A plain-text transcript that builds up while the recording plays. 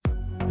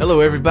Hello,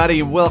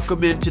 everybody, and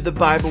welcome into the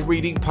Bible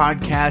Reading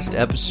Podcast,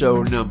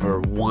 episode number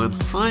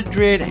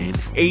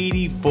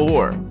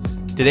 184.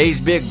 Today's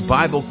big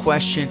Bible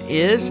question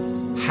is,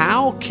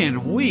 how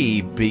can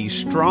we be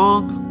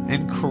strong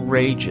and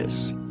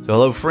courageous? So,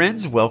 hello,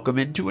 friends. Welcome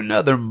into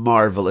another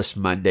marvelous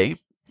Monday.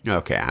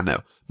 Okay, I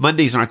know.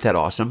 Mondays aren't that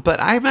awesome, but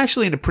I'm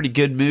actually in a pretty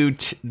good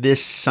mood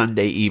this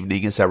Sunday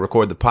evening as I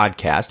record the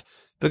podcast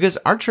because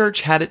our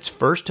church had its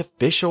first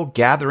official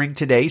gathering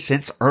today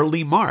since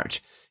early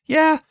March.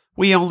 Yeah,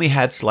 we only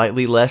had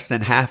slightly less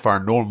than half our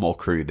normal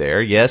crew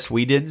there. Yes,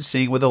 we didn't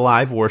sing with a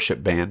live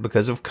worship band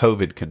because of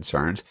COVID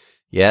concerns.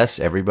 Yes,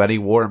 everybody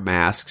wore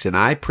masks, and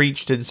I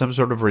preached in some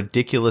sort of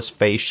ridiculous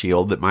face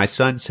shield that my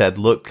son said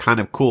looked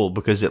kind of cool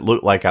because it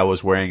looked like I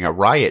was wearing a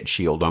riot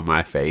shield on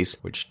my face,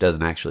 which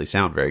doesn't actually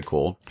sound very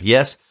cool.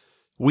 Yes,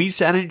 we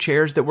sat in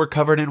chairs that were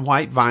covered in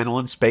white vinyl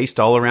and spaced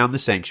all around the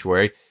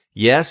sanctuary.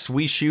 Yes,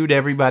 we shooed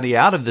everybody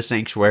out of the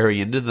sanctuary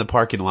into the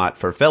parking lot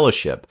for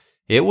fellowship.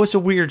 It was a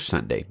weird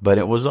Sunday, but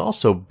it was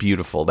also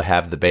beautiful to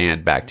have the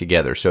band back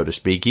together, so to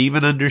speak,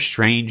 even under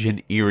strange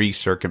and eerie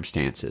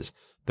circumstances.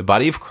 The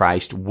body of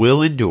Christ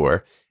will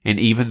endure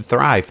and even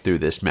thrive through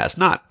this mess,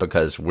 not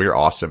because we're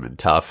awesome and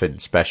tough and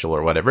special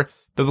or whatever,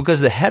 but because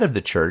the head of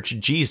the church,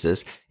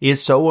 Jesus,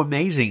 is so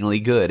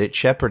amazingly good at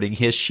shepherding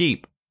his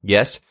sheep.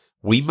 Yes,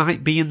 we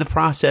might be in the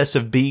process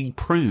of being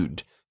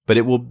pruned, but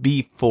it will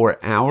be for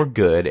our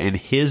good and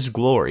his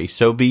glory,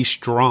 so be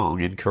strong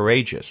and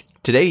courageous.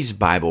 Today's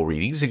Bible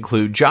readings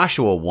include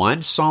Joshua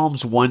 1,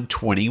 Psalms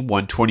 120,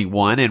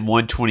 121, and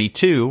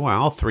 122,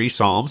 all three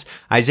Psalms,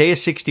 Isaiah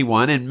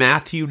 61, and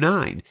Matthew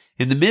 9.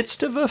 In the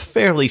midst of a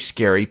fairly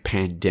scary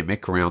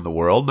pandemic around the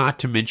world, not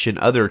to mention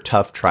other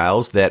tough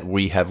trials that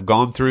we have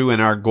gone through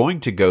and are going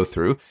to go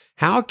through,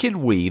 how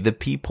can we, the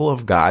people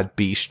of God,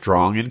 be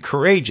strong and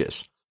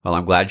courageous? Well,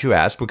 I'm glad you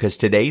asked because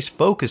today's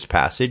focus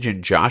passage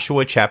in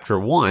Joshua chapter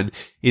 1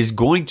 is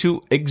going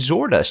to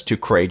exhort us to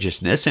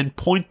courageousness and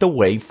point the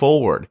way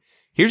forward.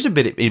 Here's a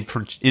bit of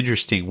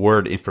interesting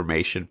word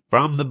information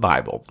from the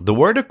Bible. The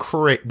word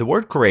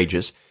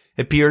courageous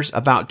appears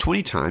about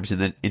 20 times in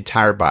the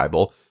entire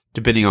Bible,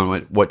 depending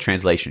on what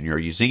translation you're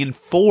using. And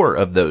 4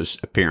 of those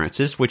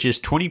appearances, which is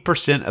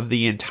 20% of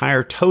the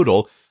entire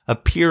total,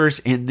 appears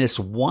in this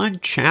one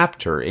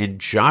chapter in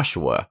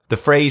Joshua. The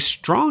phrase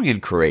strong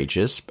and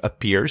courageous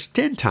appears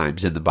 10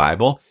 times in the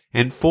Bible,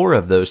 and 4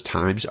 of those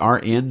times are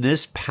in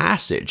this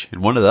passage.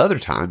 And one of the other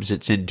times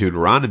it's in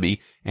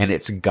Deuteronomy, and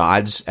it's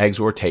God's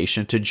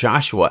exhortation to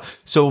Joshua.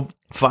 So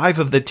 5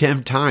 of the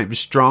 10 times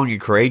strong and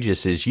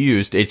courageous is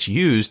used, it's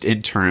used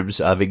in terms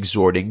of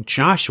exhorting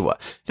Joshua.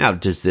 Now,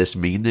 does this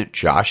mean that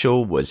Joshua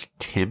was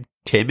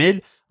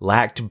timid,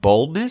 lacked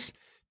boldness?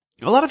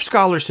 A lot of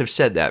scholars have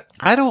said that.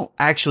 I don't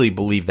actually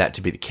believe that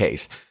to be the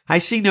case. I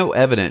see no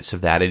evidence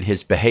of that in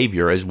his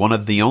behavior as one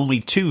of the only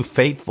 2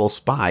 faithful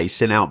spies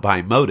sent out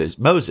by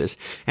Moses,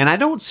 and I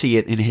don't see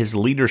it in his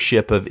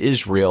leadership of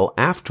Israel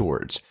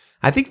afterwards.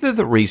 I think that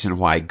the reason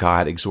why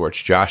God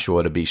exhorts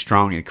Joshua to be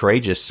strong and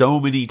courageous so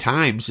many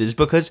times is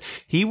because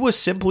he was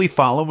simply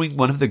following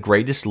one of the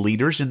greatest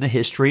leaders in the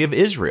history of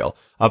Israel,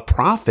 a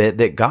prophet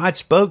that God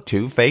spoke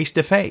to face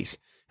to face.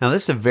 Now,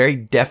 this is the very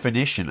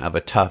definition of a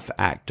tough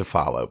act to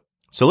follow.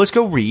 So let's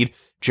go read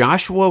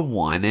Joshua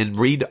 1 and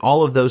read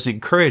all of those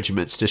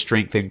encouragements to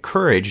strengthen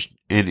courage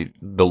in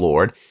the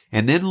Lord,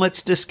 and then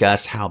let's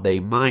discuss how they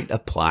might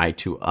apply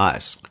to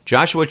us.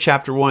 Joshua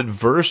chapter 1,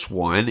 verse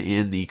 1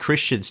 in the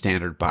Christian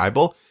Standard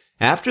Bible.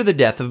 After the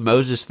death of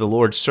Moses, the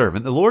Lord's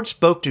servant, the Lord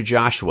spoke to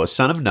Joshua,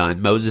 son of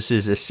Nun,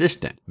 Moses'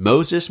 assistant.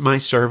 Moses, my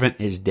servant,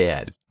 is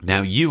dead.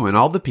 Now you and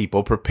all the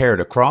people prepare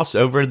to cross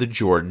over the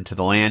Jordan to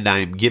the land I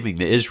am giving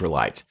the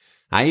Israelites.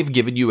 I have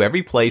given you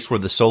every place where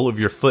the sole of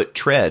your foot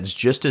treads,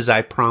 just as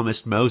I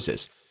promised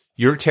Moses.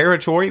 Your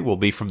territory will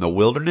be from the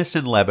wilderness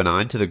in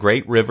Lebanon to the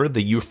great river,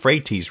 the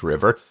Euphrates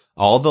River,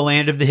 all the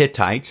land of the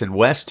Hittites, and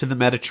west to the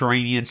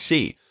Mediterranean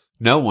Sea.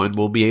 No one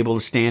will be able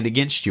to stand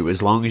against you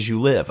as long as you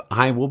live.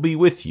 I will be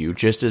with you,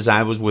 just as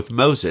I was with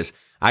Moses.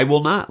 I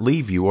will not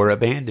leave you or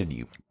abandon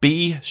you.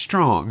 Be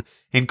strong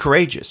and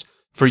courageous,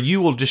 for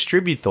you will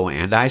distribute the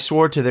land I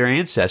swore to their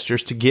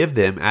ancestors to give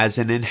them as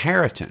an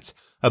inheritance.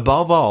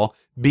 Above all,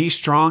 be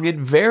strong and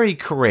very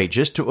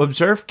courageous to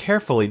observe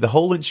carefully the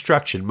whole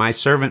instruction my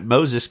servant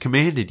Moses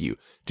commanded you.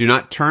 Do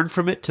not turn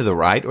from it to the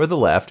right or the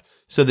left,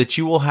 so that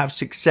you will have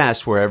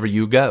success wherever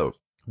you go.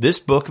 This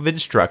book of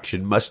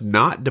instruction must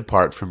not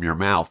depart from your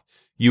mouth.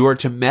 You are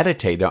to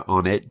meditate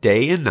on it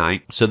day and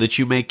night, so that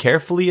you may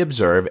carefully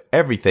observe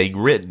everything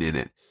written in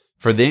it.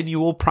 For then you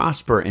will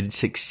prosper and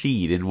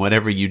succeed in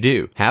whatever you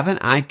do. Haven't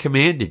I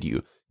commanded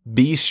you?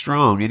 Be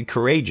strong and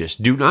courageous.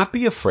 Do not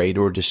be afraid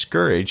or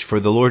discouraged, for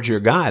the Lord your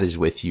God is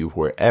with you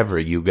wherever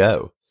you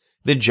go.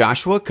 Then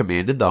Joshua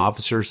commanded the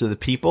officers of the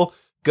people,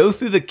 Go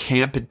through the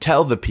camp and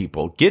tell the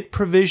people, Get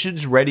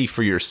provisions ready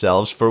for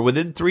yourselves, for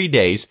within 3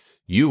 days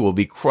you will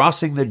be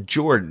crossing the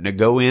Jordan to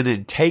go in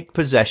and take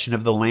possession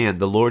of the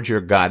land the Lord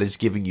your God is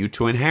giving you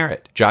to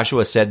inherit.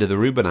 Joshua said to the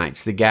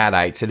Reubenites, the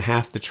Gadites, and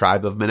half the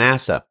tribe of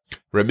Manasseh,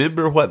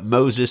 Remember what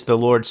Moses, the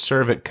Lord's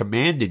servant,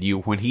 commanded you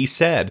when he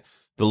said,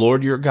 the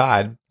Lord your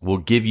God will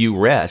give you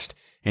rest,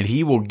 and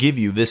he will give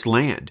you this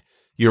land.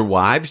 Your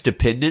wives,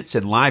 dependents,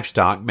 and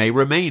livestock may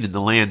remain in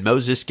the land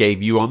Moses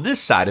gave you on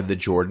this side of the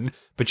Jordan,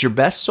 but your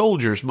best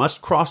soldiers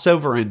must cross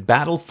over in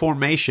battle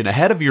formation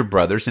ahead of your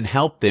brothers and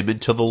help them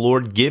until the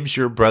Lord gives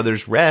your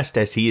brothers rest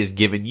as he has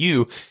given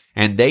you,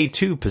 and they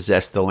too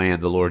possess the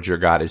land the Lord your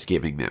God is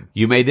giving them.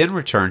 You may then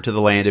return to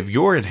the land of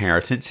your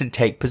inheritance and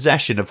take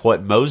possession of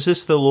what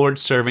Moses the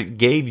Lord's servant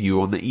gave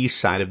you on the east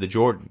side of the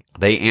Jordan.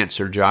 They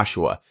answered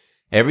Joshua,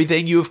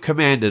 everything you have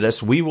commanded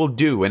us we will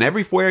do, and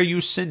everywhere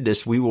you send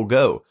us we will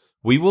go.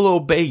 We will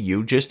obey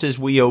you just as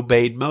we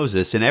obeyed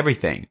Moses in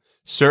everything.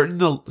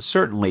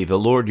 Certainly the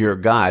Lord your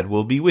God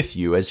will be with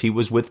you as he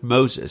was with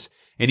Moses.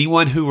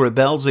 Anyone who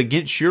rebels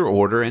against your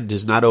order and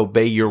does not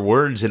obey your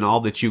words in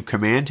all that you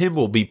command him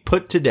will be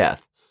put to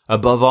death.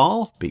 Above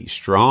all, be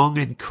strong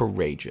and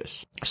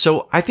courageous.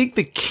 So I think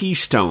the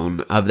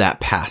keystone of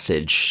that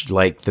passage,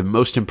 like the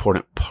most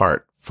important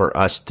part for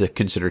us to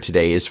consider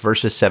today, is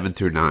verses 7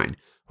 through 9,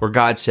 where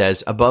God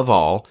says, above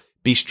all,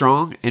 be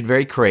strong and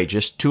very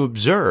courageous to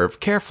observe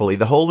carefully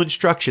the whole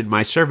instruction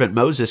my servant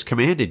Moses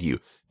commanded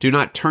you. Do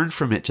not turn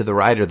from it to the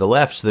right or the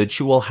left so that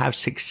you will have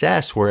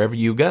success wherever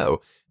you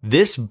go.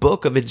 This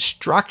book of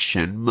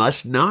instruction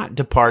must not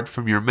depart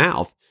from your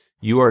mouth.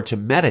 You are to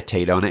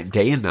meditate on it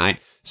day and night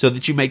so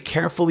that you may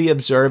carefully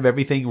observe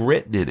everything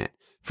written in it.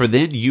 For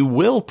then you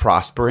will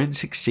prosper and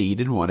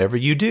succeed in whatever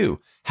you do.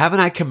 Haven't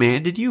I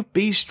commanded you?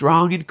 Be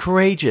strong and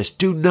courageous.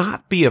 Do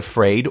not be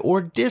afraid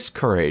or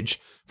discouraged,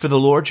 for the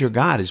Lord your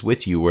God is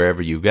with you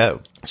wherever you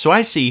go. So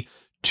I see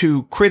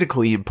two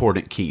critically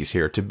important keys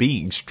here to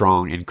being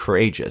strong and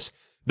courageous.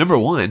 Number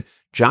one,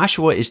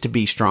 Joshua is to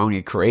be strong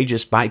and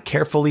courageous by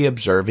carefully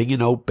observing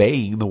and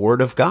obeying the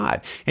word of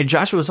God. And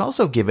Joshua is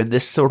also given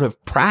this sort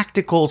of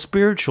practical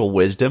spiritual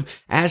wisdom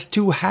as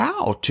to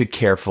how to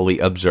carefully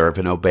observe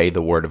and obey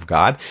the word of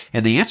God.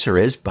 And the answer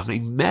is by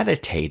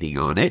meditating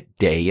on it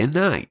day and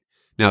night.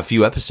 Now, a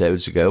few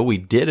episodes ago, we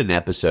did an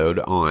episode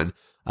on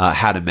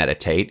how to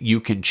meditate. You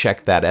can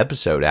check that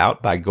episode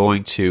out by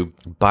going to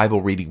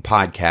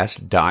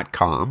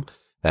BibleReadingPodcast.com.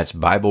 That's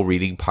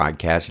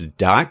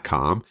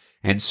BibleReadingPodcast.com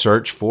and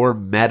search for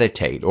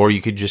meditate. Or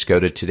you can just go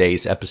to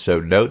today's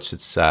episode notes.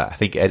 It's, I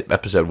think,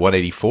 episode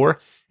 184,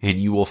 and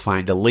you will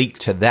find a link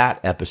to that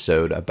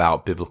episode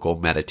about biblical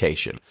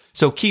meditation.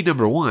 So key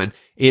number one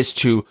is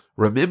to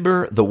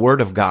remember the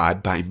word of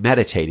God by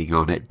meditating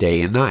on it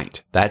day and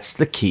night. That's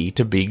the key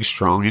to being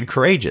strong and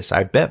courageous.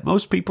 I bet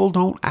most people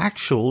don't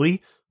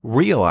actually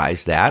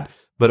realize that,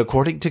 but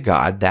according to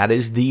God, that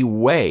is the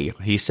way.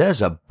 He says,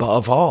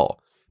 above all,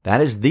 that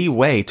is the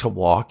way to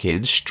walk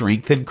in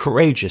strength and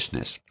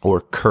courageousness. Or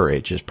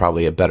courage is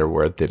probably a better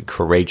word than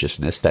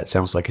courageousness. That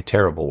sounds like a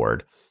terrible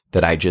word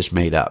that I just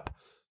made up.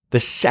 The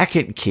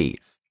second key,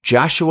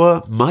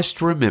 Joshua must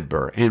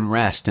remember and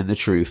rest in the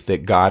truth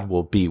that God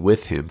will be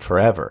with him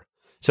forever.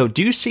 So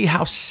do you see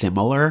how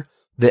similar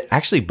that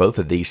actually both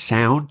of these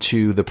sound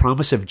to the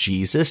promise of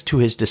Jesus to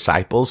his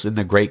disciples in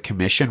the Great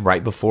Commission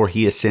right before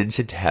he ascends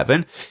into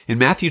heaven? In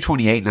Matthew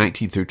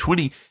 28:19 through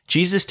 20,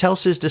 Jesus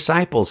tells his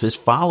disciples, his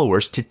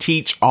followers, to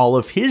teach all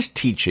of his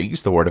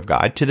teachings, the word of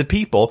God, to the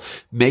people,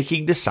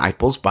 making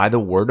disciples by the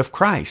word of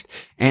Christ.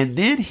 And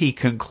then he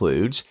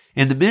concludes,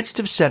 in the midst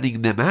of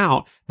sending them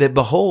out, that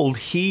behold,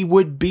 he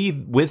would be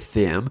with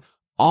them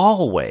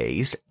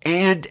always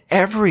and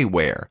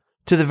everywhere,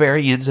 to the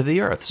very ends of the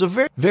earth. So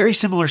very, very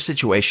similar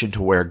situation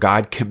to where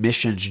God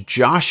commissions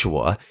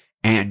Joshua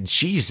and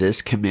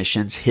Jesus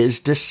commissions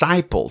his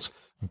disciples.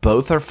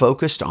 Both are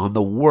focused on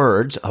the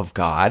words of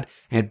God,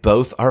 and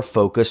both are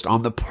focused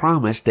on the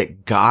promise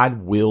that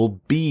God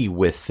will be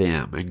with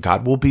them and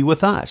God will be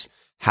with us.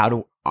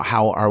 How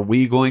are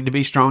we going to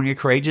be strong and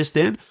courageous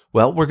then?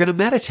 Well, we're going to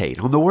meditate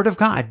on the word of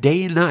God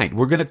day and night.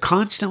 We're going to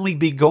constantly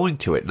be going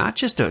to it, not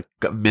just a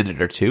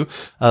minute or two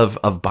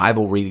of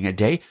Bible reading a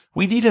day.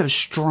 We need a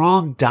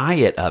strong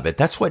diet of it.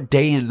 That's what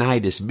day and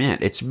night is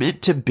meant. It's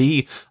meant to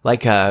be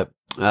like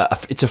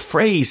it's a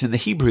phrase in the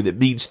Hebrew that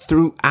means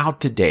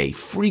throughout the day,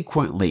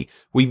 frequently,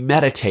 we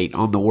meditate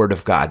on the word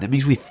of God. That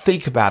means we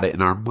think about it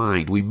in our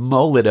mind. We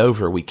mull it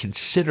over. We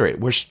consider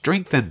it. We're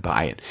strengthened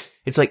by it.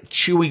 It's like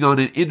chewing on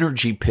an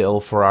energy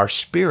pill for our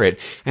spirit.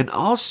 And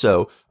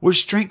also, we're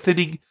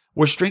strengthened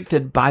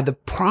by the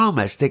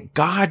promise that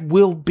God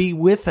will be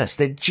with us,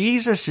 that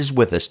Jesus is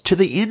with us to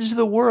the ends of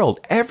the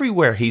world.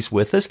 Everywhere he's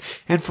with us,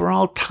 and for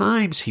all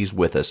times he's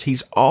with us.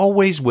 He's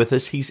always with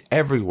us. He's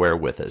everywhere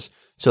with us.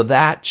 So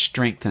that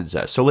strengthens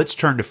us. So let's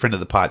turn to friend of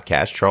the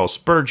podcast, Charles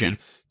Spurgeon,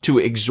 to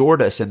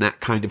exhort us in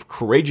that kind of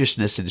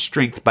courageousness and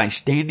strength by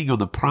standing on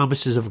the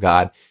promises of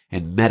God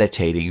and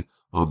meditating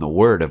on the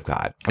word of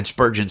God. And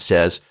Spurgeon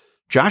says,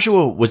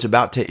 Joshua was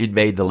about to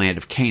invade the land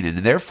of Canaan,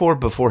 and therefore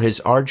before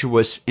his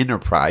arduous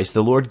enterprise,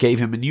 the Lord gave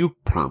him a new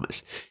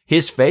promise.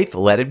 His faith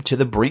led him to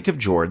the brink of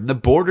Jordan, the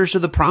borders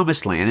of the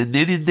promised land, and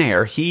then in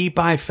there he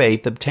by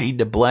faith obtained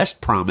a blessed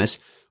promise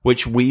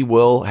which we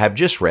will have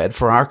just read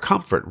for our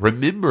comfort,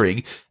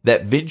 remembering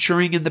that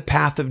venturing in the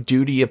path of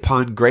duty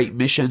upon great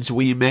missions,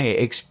 we may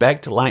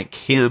expect like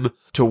him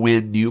to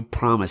win new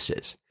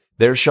promises.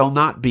 There shall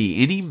not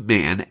be any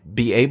man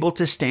be able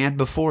to stand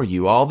before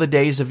you all the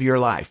days of your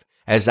life.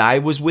 As I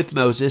was with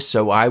Moses,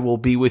 so I will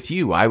be with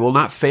you. I will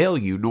not fail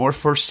you, nor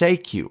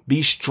forsake you.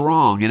 Be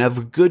strong and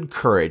of good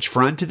courage,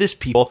 for unto this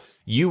people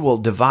you will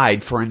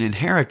divide for an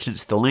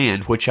inheritance the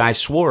land which I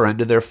swore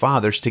unto their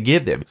fathers to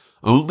give them.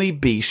 Only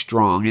be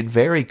strong and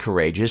very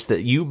courageous,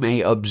 that you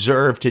may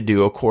observe to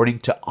do according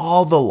to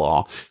all the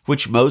law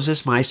which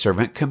Moses my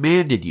servant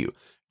commanded you.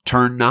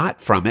 Turn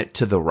not from it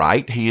to the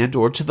right hand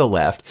or to the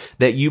left,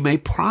 that you may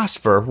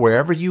prosper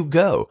wherever you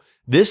go.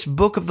 This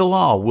book of the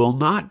law will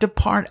not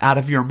depart out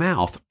of your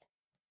mouth,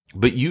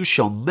 but you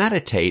shall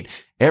meditate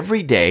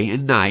every day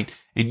and night,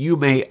 and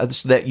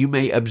so that you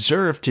may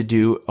observe to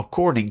do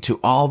according to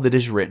all that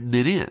is written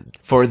therein.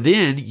 For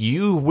then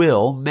you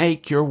will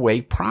make your way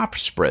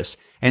prosperous,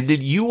 and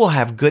then you will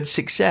have good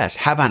success.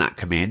 Have I not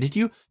commanded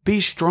you?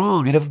 Be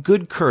strong and of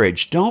good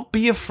courage. Don't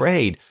be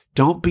afraid.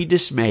 Don't be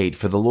dismayed,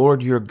 for the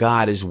Lord your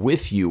God is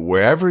with you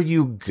wherever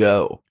you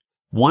go.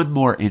 One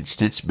more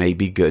instance may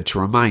be good to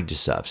remind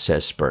us of,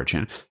 says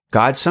Spurgeon.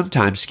 God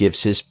sometimes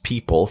gives his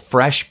people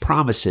fresh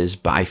promises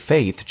by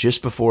faith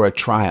just before a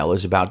trial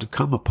is about to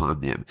come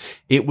upon them.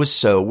 It was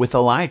so with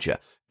Elijah.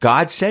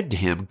 God said to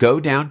him, Go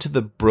down to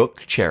the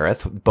brook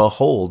Cherith.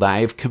 Behold,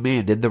 I have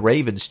commanded the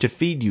ravens to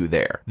feed you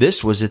there.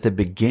 This was at the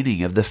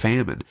beginning of the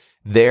famine.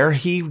 There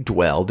he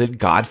dwelled, and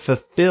God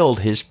fulfilled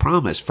his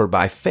promise, for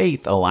by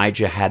faith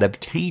Elijah had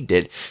obtained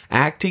it.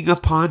 Acting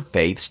upon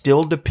faith,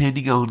 still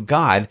depending on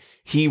God,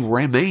 he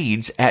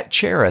remains at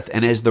Cherith,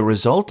 and as the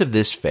result of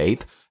this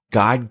faith,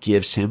 God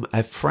gives him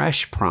a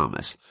fresh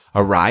promise.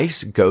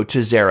 Arise, go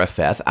to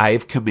Zarephath. I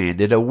have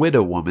commanded a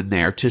widow woman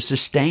there to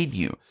sustain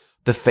you.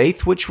 The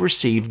faith which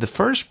received the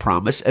first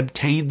promise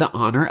obtained the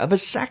honor of a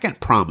second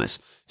promise.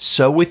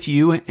 So with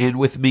you and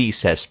with me,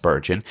 says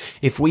Spurgeon.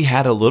 If we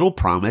had a little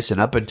promise and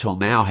up until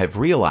now have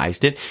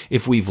realized it,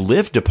 if we've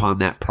lived upon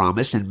that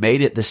promise and made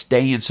it the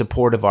stay and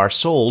support of our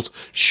souls,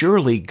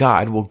 surely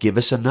God will give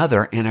us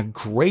another and a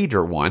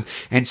greater one.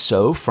 And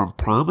so from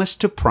promise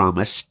to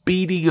promise,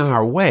 speeding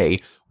our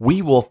way,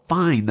 we will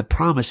find the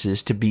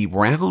promises to be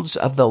rounds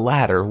of the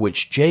ladder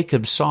which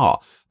Jacob saw,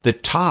 the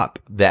top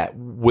that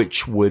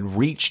which would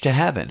reach to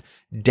heaven.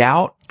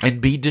 Doubt and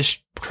be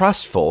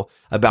distrustful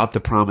about the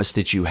promise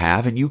that you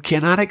have, and you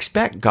cannot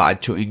expect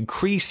God to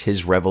increase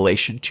his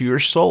revelation to your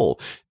soul.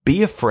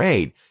 Be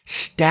afraid.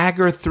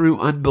 Stagger through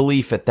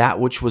unbelief at that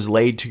which was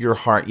laid to your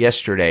heart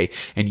yesterday,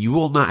 and you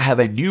will not have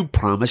a new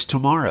promise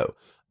tomorrow.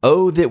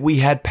 Oh, that we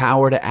had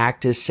power to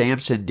act as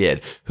Samson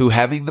did, who,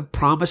 having the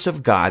promise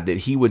of God that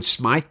he would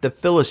smite the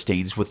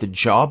Philistines with the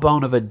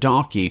jawbone of a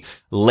donkey,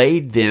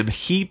 laid them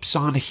heaps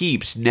on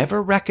heaps,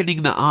 never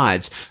reckoning the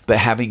odds, but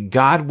having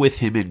God with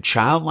him in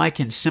childlike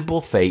and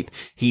simple faith,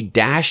 he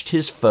dashed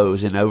his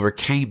foes and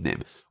overcame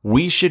them.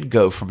 We should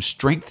go from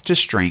strength to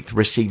strength,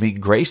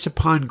 receiving grace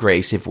upon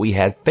grace, if we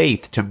had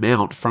faith to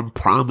mount from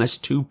promise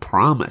to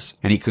promise.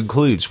 And he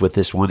concludes with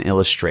this one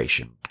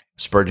illustration.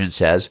 Spurgeon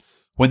says,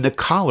 When the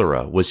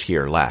cholera was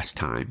here last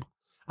time,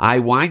 I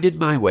winded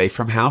my way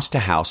from house to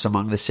house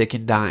among the sick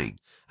and dying.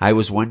 I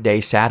was one day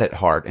sad at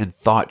heart, and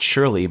thought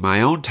surely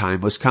my own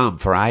time was come,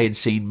 for I had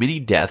seen many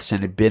deaths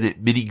and had been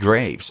at many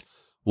graves.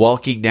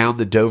 Walking down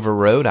the Dover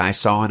road, I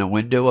saw in a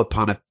window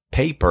upon a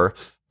paper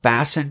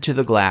fastened to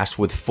the glass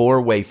with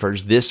 4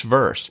 wafers this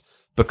verse,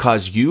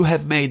 Because you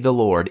have made the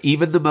Lord,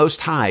 even the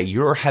Most High,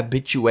 your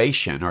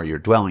habitation, or your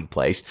dwelling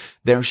place,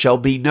 there shall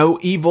be no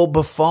evil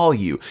befall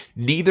you,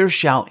 neither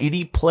shall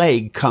any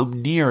plague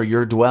come near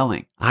your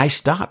dwelling. I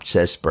stopped,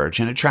 says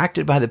Spurgeon,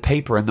 attracted by the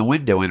paper in the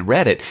window, and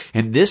read it,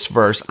 and this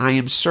verse, I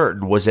am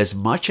certain, was as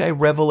much a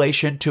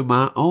revelation to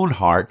my own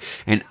heart,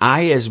 and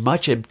I as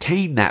much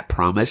obtained that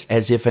promise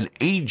as if an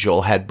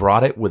angel had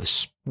brought it with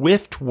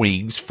swift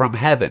wings from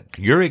heaven.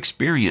 Your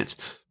experience,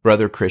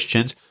 brother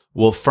Christians,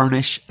 will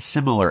furnish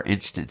similar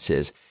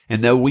instances,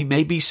 and though we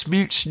may be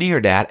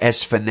sneered at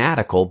as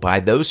fanatical by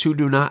those who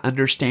do not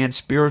understand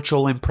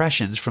spiritual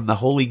impressions from the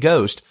Holy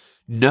Ghost,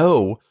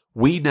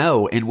 we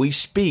know and we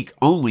speak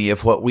only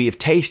of what we have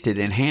tasted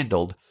and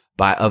handled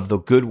of the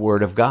good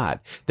word of God,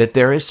 that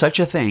there is such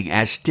a thing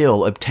as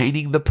still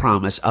obtaining the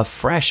promise of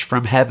fresh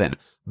from heaven,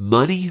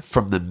 money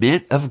from the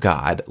mint of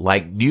God,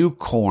 like new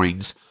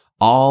coins,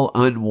 all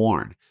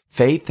unworn.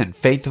 Faith and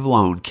faith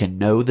alone can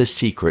know the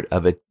secret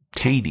of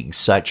obtaining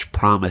such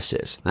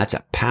promises. That's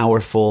a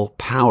powerful,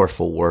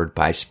 powerful word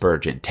by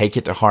Spurgeon. Take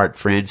it to heart,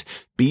 friends.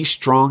 Be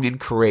strong and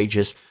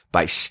courageous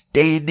by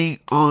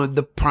standing on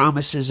the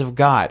promises of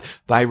God,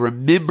 by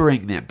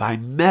remembering them, by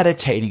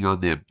meditating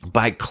on them,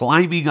 by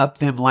climbing up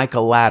them like a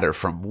ladder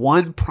from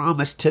one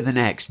promise to the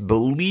next,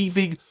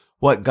 believing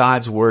what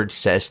God's word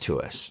says to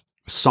us.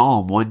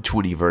 Psalm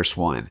 120 verse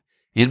 1.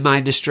 In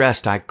my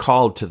distress I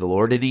called to the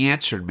Lord, and he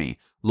answered me.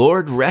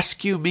 Lord,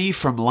 rescue me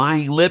from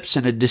lying lips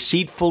and a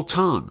deceitful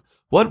tongue.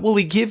 What will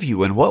he give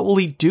you, and what will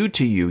he do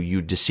to you,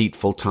 you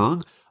deceitful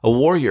tongue? A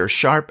warrior,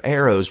 sharp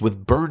arrows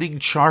with burning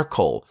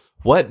charcoal.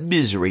 What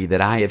misery that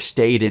I have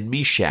stayed in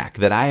Meshach,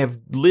 that I have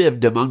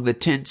lived among the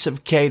tents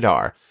of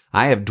Kedar.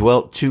 I have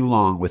dwelt too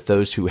long with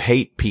those who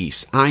hate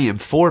peace. I am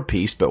for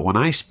peace, but when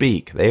I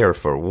speak, they are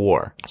for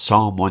war.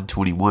 Psalm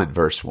 121,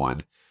 verse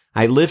 1.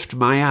 I lift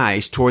my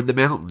eyes toward the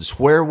mountains.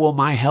 Where will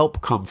my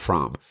help come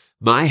from?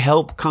 My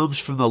help comes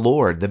from the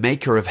Lord, the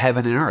maker of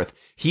heaven and earth.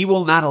 He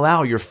will not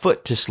allow your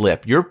foot to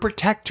slip. Your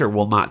protector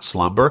will not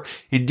slumber.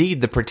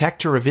 Indeed, the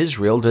protector of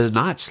Israel does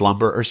not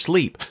slumber or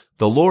sleep.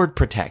 The Lord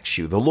protects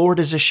you. The Lord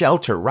is a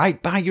shelter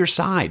right by your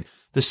side.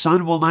 The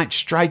sun will not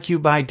strike you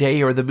by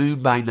day or the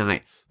moon by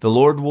night. The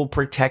Lord will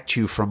protect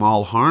you from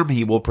all harm.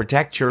 He will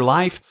protect your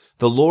life.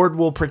 The Lord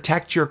will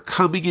protect your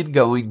coming and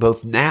going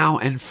both now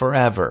and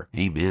forever.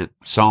 Amen.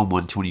 Psalm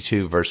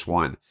 122, verse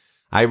 1.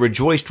 I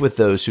rejoiced with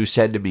those who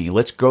said to me,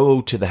 let's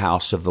go to the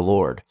house of the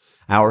Lord.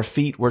 Our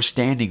feet were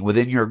standing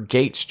within your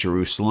gates,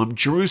 Jerusalem.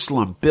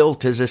 Jerusalem,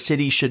 built as a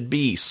city should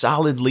be,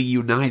 solidly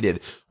united,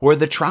 where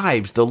the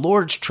tribes, the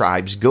Lord's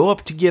tribes, go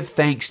up to give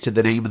thanks to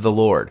the name of the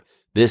Lord.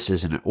 This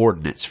is an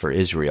ordinance for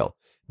Israel.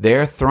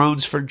 There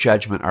thrones for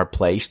judgment are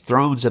placed,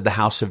 thrones of the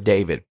house of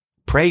David.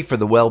 Pray for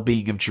the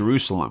well-being of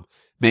Jerusalem.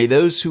 May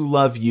those who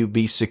love you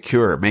be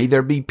secure. May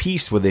there be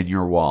peace within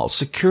your walls,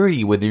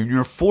 security within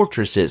your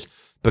fortresses.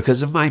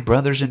 Because of my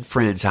brothers and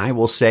friends, I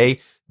will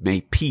say,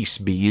 may peace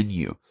be in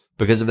you.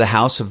 Because of the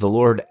house of the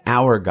Lord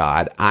our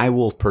God, I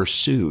will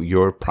pursue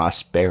your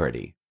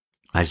prosperity.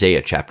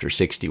 Isaiah chapter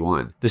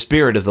 61. The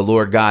Spirit of the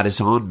Lord God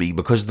is on me,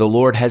 because the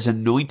Lord has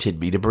anointed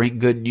me to bring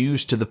good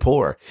news to the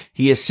poor.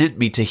 He has sent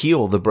me to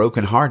heal the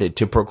brokenhearted,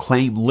 to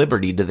proclaim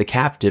liberty to the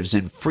captives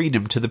and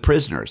freedom to the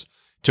prisoners,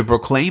 to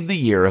proclaim the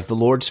year of the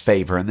Lord's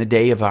favor and the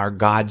day of our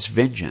God's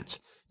vengeance,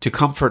 to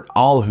comfort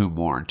all who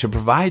mourn, to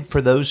provide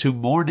for those who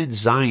mourn in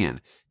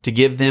Zion, to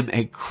give them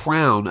a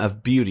crown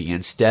of beauty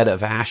instead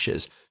of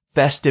ashes,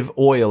 festive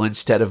oil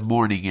instead of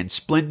mourning, and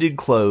splendid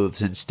clothes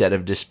instead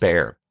of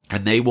despair.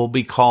 And they will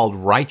be called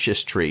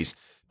righteous trees,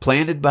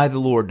 planted by the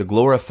Lord to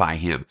glorify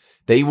him.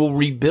 They will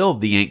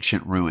rebuild the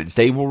ancient ruins.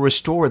 They will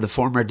restore the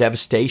former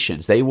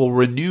devastations. They will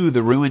renew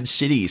the ruined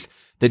cities,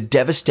 the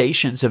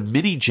devastations of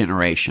many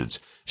generations.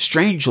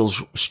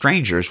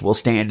 Strangers will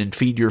stand and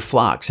feed your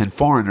flocks, and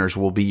foreigners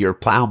will be your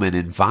plowmen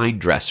and vine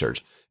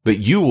dressers. But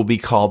you will be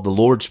called the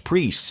Lord's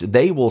priests.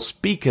 They will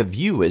speak of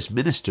you as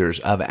ministers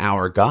of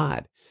our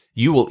God.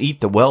 You will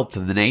eat the wealth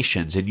of the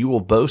nations, and you will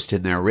boast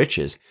in their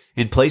riches.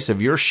 In place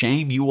of your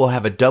shame, you will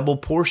have a double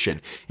portion.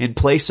 In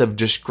place of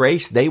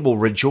disgrace, they will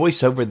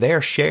rejoice over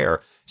their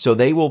share. So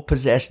they will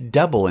possess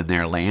double in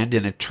their land,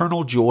 and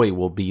eternal joy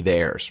will be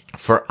theirs.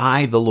 For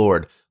I, the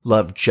Lord,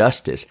 love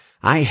justice.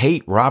 I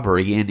hate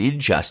robbery and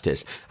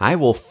injustice. I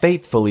will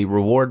faithfully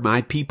reward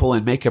my people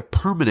and make a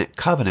permanent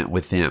covenant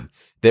with them.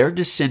 Their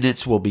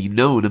descendants will be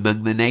known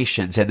among the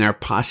nations, and their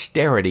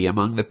posterity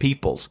among the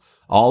peoples.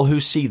 All who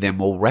see them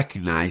will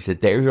recognize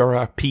that they are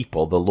a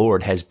people the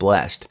Lord has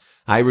blessed.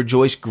 I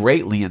rejoice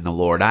greatly in the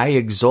Lord. I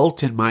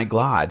exult in my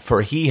God,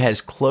 for he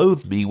has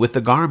clothed me with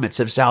the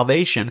garments of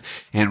salvation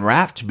and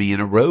wrapped me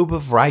in a robe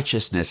of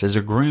righteousness, as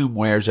a groom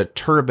wears a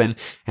turban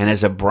and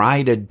as a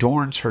bride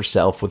adorns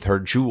herself with her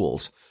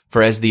jewels.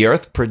 For as the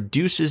earth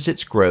produces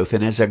its growth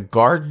and as a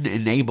garden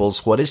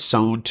enables what is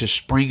sown to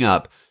spring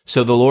up,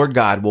 so the Lord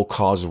God will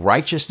cause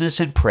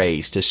righteousness and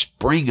praise to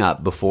spring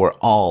up before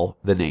all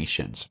the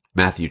nations.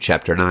 Matthew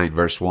chapter 9,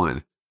 verse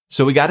 1.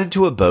 So he got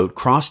into a boat,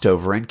 crossed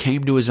over, and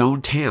came to his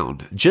own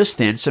town. Just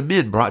then some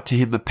men brought to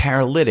him a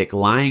paralytic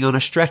lying on a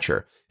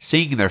stretcher.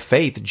 Seeing their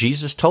faith,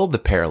 Jesus told the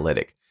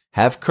paralytic,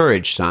 "Have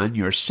courage, son,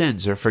 your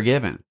sins are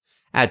forgiven."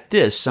 At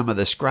this, some of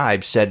the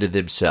scribes said to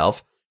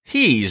themselves,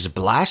 "He's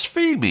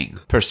blaspheming."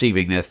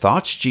 Perceiving their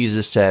thoughts,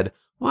 Jesus said,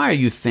 "Why are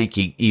you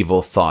thinking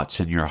evil thoughts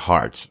in your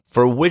hearts?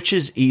 For which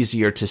is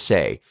easier to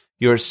say,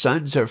 'Your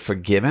sons are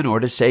forgiven,'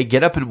 or to say,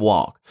 'Get up and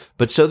walk'?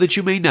 But so that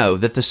you may know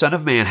that the Son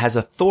of Man has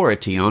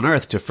authority on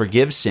earth to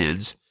forgive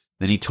sins."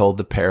 Then he told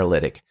the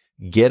paralytic,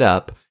 "Get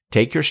up,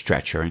 take your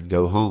stretcher, and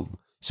go home."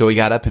 So he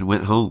got up and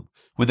went home.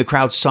 When the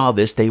crowd saw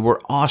this, they were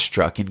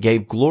awestruck and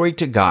gave glory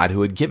to God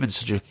who had given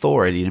such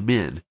authority to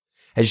men.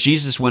 As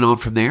Jesus went on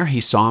from there,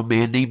 he saw a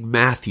man named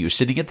Matthew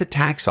sitting at the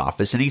tax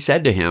office, and he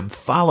said to him,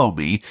 "Follow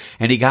me."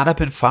 And he got up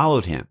and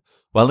followed him.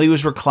 While he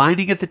was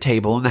reclining at the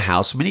table in the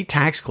house, many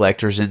tax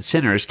collectors and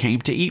sinners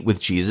came to eat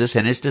with Jesus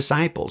and his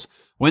disciples.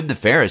 When the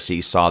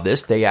Pharisees saw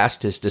this, they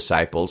asked his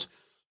disciples,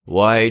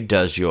 "Why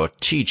does your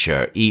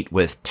teacher eat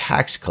with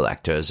tax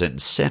collectors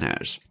and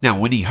sinners?" Now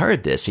when he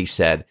heard this, he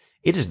said,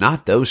 "It is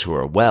not those who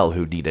are well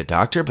who need a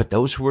doctor, but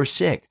those who are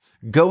sick.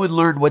 Go and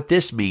learn what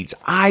this means.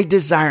 I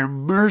desire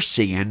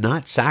mercy and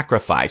not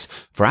sacrifice,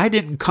 for I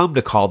didn't come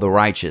to call the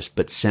righteous,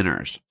 but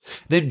sinners."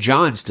 Then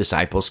John's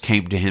disciples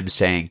came to him,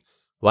 saying,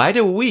 "Why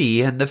do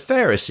we and the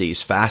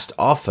Pharisees fast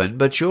often,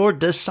 but your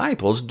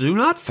disciples do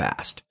not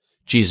fast?"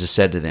 Jesus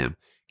said to them,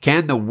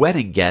 "Can the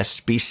wedding guests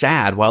be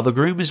sad while the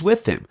groom is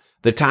with them?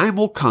 The time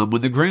will come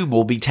when the groom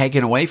will be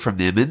taken away from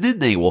them, and then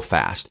they will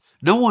fast.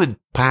 No one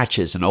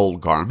patches an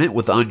old garment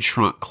with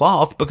unshrunk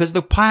cloth, because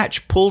the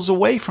patch pulls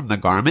away from the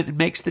garment and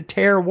makes the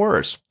tear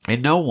worse.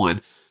 And no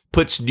one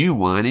puts new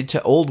wine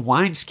into old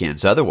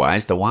wineskins.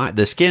 Otherwise,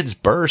 the skins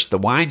burst, the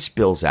wine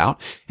spills out,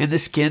 and the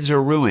skins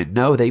are ruined.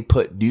 No, they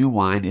put new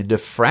wine into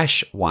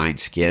fresh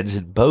wineskins,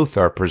 and both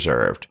are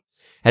preserved.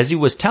 As he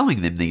was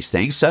telling them these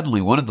things,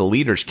 suddenly one of the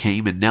leaders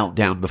came and knelt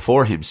down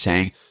before him,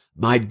 saying,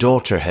 "My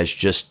daughter has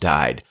just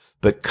died,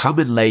 but come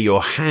and lay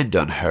your hand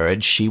on her,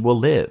 and she will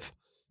live."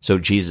 So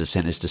Jesus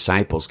and his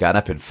disciples got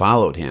up and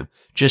followed him.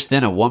 Just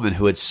then a woman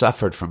who had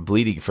suffered from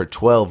bleeding for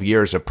 12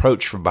 years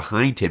approached from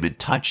behind him and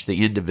touched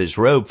the end of his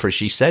robe, for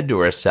she said to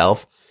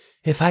herself,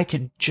 "If I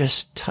can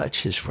just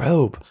touch his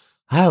robe,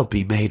 I'll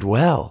be made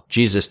well."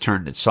 Jesus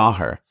turned and saw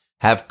her.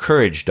 "Have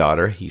courage,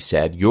 daughter," he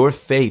said. "Your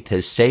faith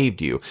has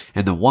saved you."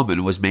 And the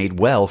woman was made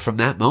well from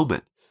that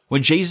moment.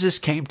 When Jesus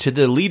came to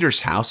the leader's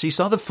house, he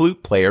saw the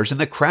flute players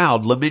and the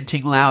crowd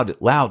lamenting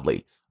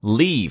loudly.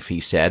 "Leave," he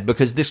said,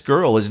 "because this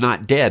girl is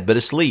not dead, but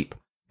asleep."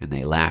 And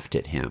they laughed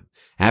at him.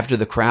 After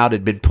the crowd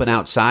had been put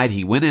outside,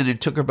 he went in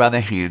and took her by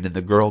the hand, and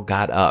the girl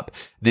got up.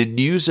 Then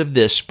news of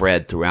this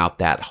spread throughout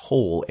that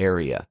whole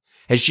area.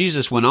 As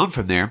Jesus went on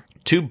from there,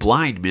 2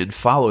 blind men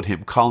followed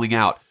him, calling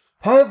out,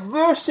 "Have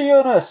mercy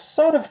on us,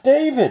 Son of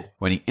David."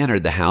 When he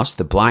entered the house,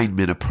 the blind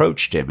men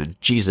approached him, and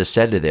Jesus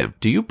said to them,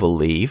 "Do you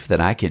believe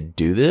that I can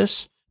do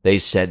this?" They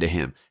said to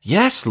him,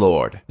 "Yes,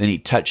 Lord." Then he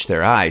touched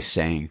their eyes,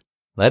 saying,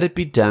 "Let it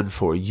be done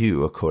for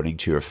you according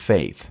to your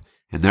faith."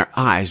 And their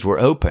eyes were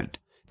opened.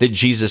 Then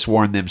Jesus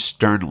warned them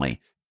sternly,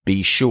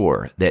 "Be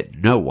sure that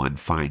no one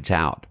finds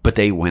out." But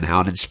they went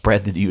out and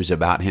spread the news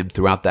about him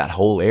throughout that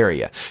whole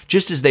area.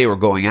 Just as they were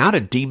going out, a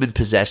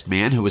demon-possessed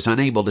man who was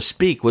unable to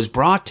speak was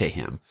brought to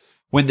him.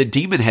 When the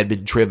demon had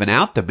been driven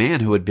out, the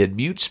man who had been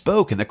mute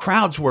spoke, and the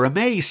crowds were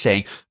amazed,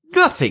 saying,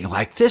 "Nothing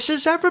like this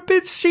has ever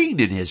been seen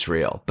in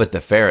Israel." But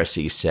the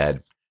Pharisees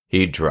said,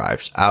 "He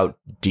drives out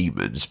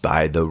demons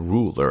by the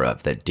ruler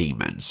of the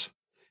demons."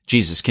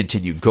 Jesus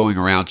continued going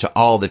around to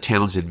all the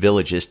towns and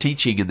villages,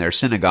 teaching in their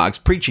synagogues,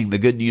 preaching the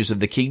good news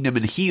of the kingdom,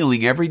 and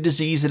healing every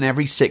disease and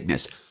every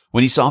sickness.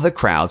 When he saw the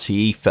crowds,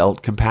 he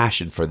felt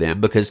compassion for them,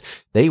 because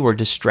they were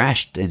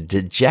distressed and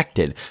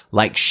dejected,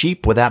 like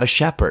sheep without a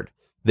shepherd.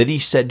 Then he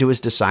said to his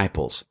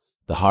disciples,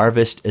 "The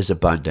harvest is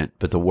abundant,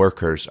 but the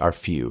workers are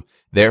few.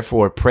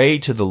 Therefore pray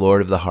to the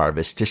Lord of the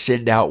harvest to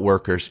send out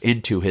workers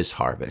into his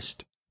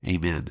harvest."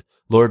 Amen.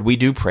 Lord, we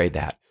do pray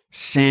that.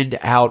 Send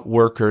out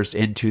workers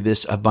into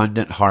this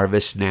abundant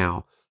harvest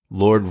now.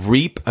 Lord,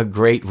 reap a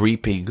great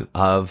reaping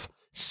of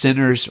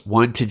sinners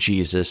won to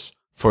Jesus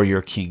for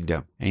your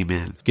kingdom.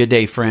 Amen. Good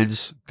day,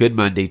 friends. Good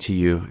Monday to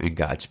you, and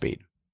Godspeed.